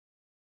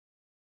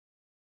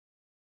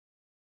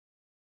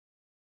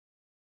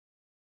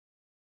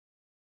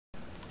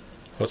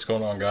What's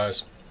going on,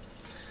 guys?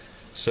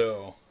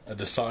 So I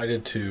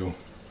decided to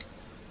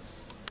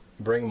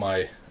bring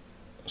my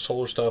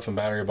solar stuff and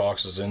battery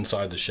boxes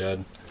inside the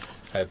shed.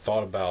 I had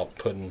thought about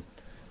putting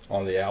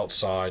on the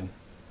outside,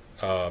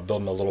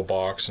 building a little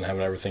box and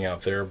having everything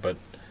out there, but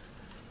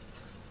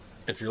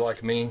if you're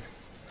like me,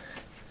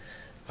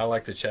 I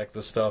like to check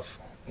this stuff,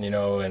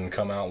 and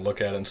come out and look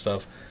at it and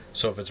stuff.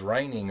 So if it's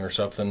raining or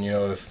something,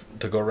 to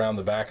go around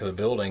the back of the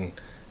building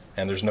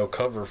and there's no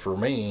cover for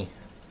me,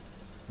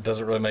 it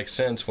doesn't really make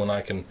sense when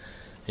I can,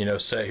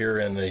 sit here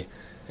in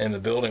the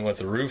building with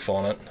the roof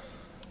on it,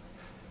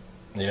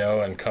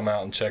 and come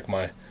out and check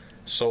my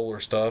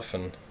solar stuff.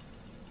 And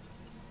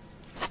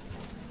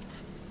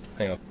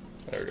hang on,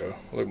 there we go.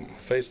 Look, my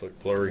face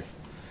looked blurry.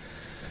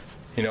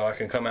 I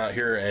can come out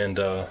here and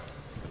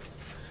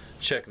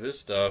check this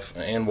stuff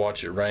and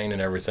watch it rain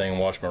and everything,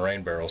 and watch my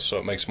rain barrels. So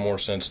it makes more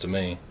sense to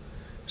me.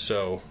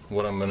 So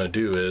what I'm going to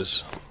do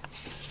is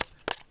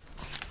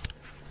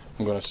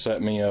I'm going to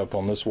set me up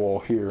on this wall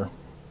here.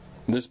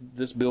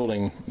 This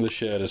building, this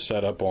shed is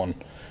set up on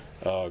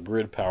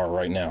grid power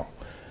right now.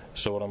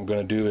 So what I'm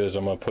going to do is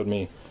I'm going to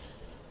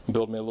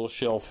build me a little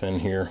shelf in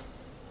here,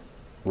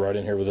 right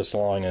in here where this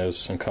line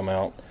is, and come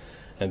out,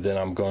 and then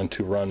I'm going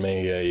to run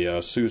me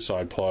a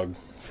suicide plug.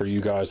 For you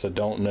guys that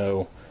don't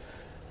know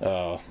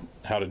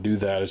how to do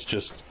that, it's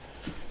just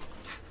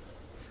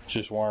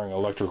wiring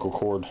electrical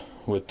cord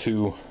with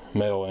two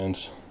male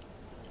ends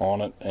on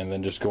it, and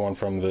then just going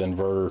from the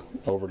inverter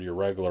over to your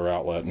regular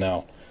outlet.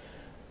 Now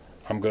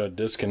I'm going to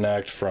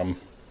disconnect from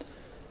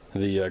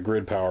the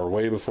grid power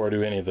way before I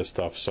do any of this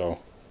stuff. So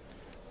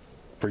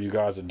for you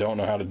guys that don't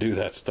know how to do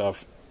that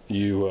stuff,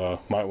 you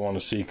might want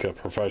to seek a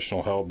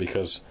professional help,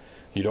 because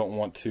you don't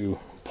want to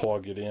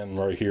plug it in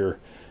right here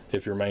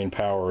if your main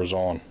power is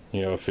on,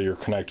 if you're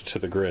connected to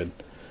the grid.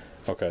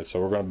 Okay,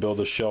 so we're going to build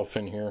this shelf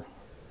in here.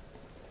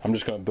 I'm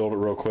just going to build it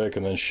real quick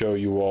and then show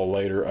you all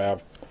later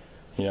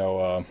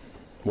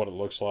what it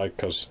looks like,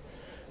 because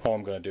all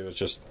I'm going to do is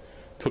just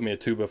put me a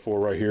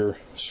 2x4 right here,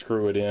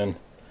 screw it in,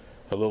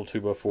 a little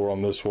 2x4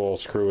 on this wall,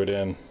 screw it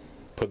in,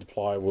 put the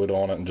plywood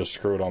on it, and just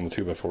screw it on the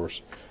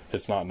 2x4s.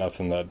 It's not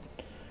nothing that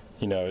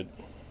it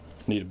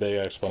need a big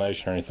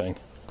explanation or anything.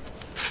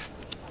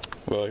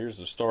 Well, here's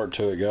the start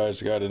to it,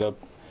 guys. I got it up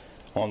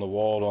on the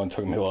wall. It only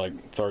took me like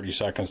 30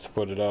 seconds to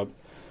put it up.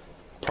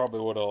 Probably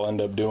what I'll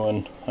end up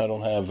doing, I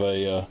don't have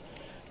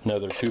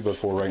another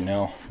 2x4 right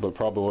now, but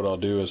probably what I'll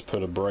do is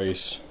put a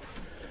brace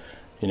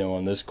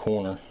on this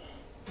corner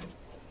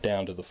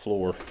down to the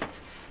floor,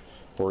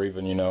 or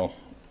even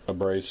a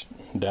brace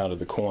down to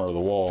the corner of the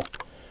wall.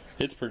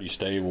 It's pretty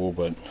stable,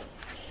 but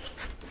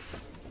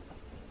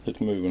it's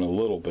moving a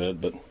little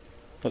bit, but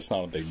that's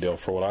not a big deal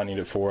for what I need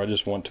it for. I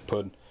just want to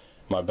put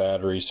my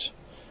batteries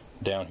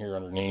down here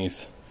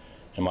underneath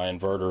and my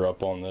inverter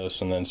up on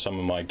this, and then some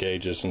of my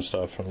gauges and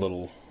stuff, and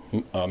little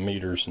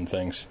meters and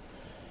things,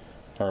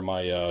 or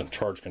my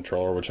charge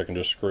controller, which I can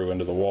just screw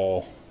into the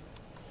wall.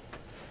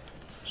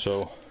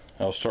 So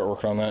I'll start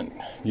working on that,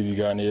 give you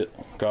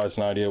guys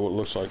an idea what it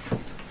looks like.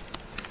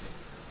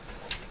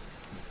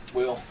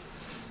 Well,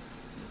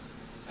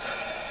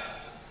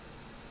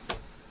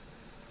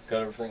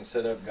 got everything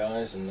set up,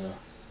 guys, and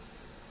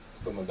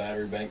put my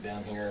battery bank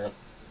down here.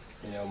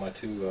 My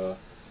two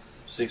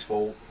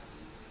 6-volt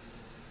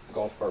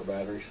golf cart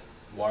batteries.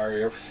 Wire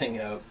everything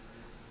up.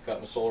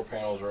 Got my solar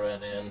panels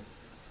right in.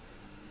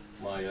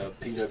 My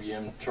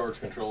PWM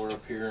charge controller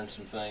up here and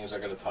some things. I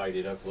got to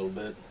tidy it up a little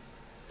bit.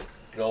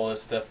 Get all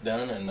this stuff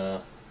done, and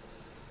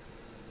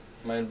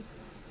my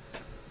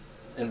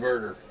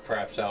inverter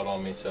craps out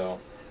on me, so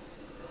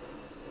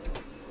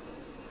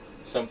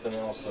something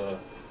else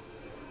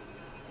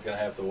gonna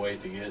have to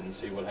wait to get and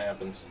see what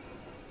happens.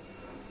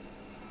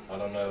 I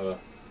don't know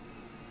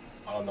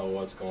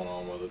what's going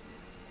on with it.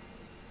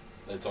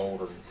 It's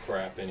older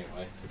crap anyway.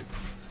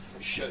 Let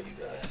me show you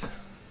guys.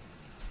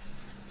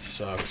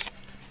 Sucks.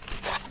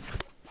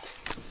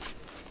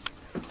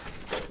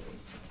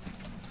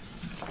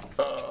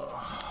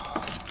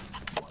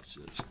 Watch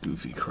this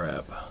goofy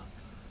crap.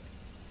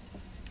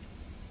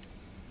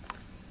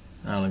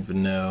 I don't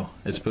even know.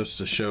 It's supposed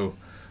to show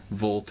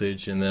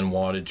voltage and then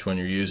wattage when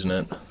you're using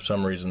it. For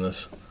some reason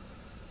this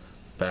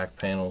back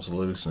panel's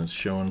loose and it's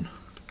showing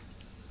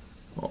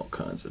all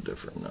kinds of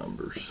different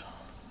numbers.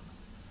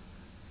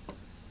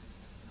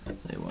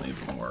 They won't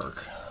even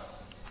work.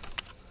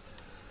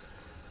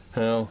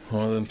 Well,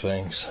 one of them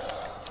things.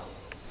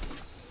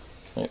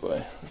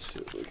 Anyway, let's see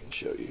what we can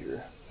show you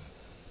here.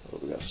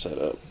 What we got set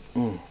up.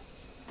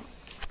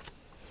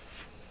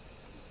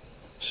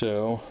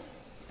 So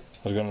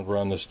I was going to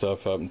run this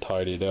stuff up and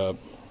tidy it up,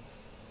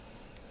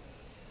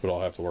 but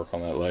I'll have to work on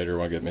that later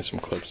when I get me some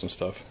clips and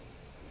stuff.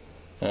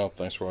 Well,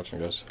 thanks for watching,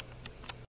 guys.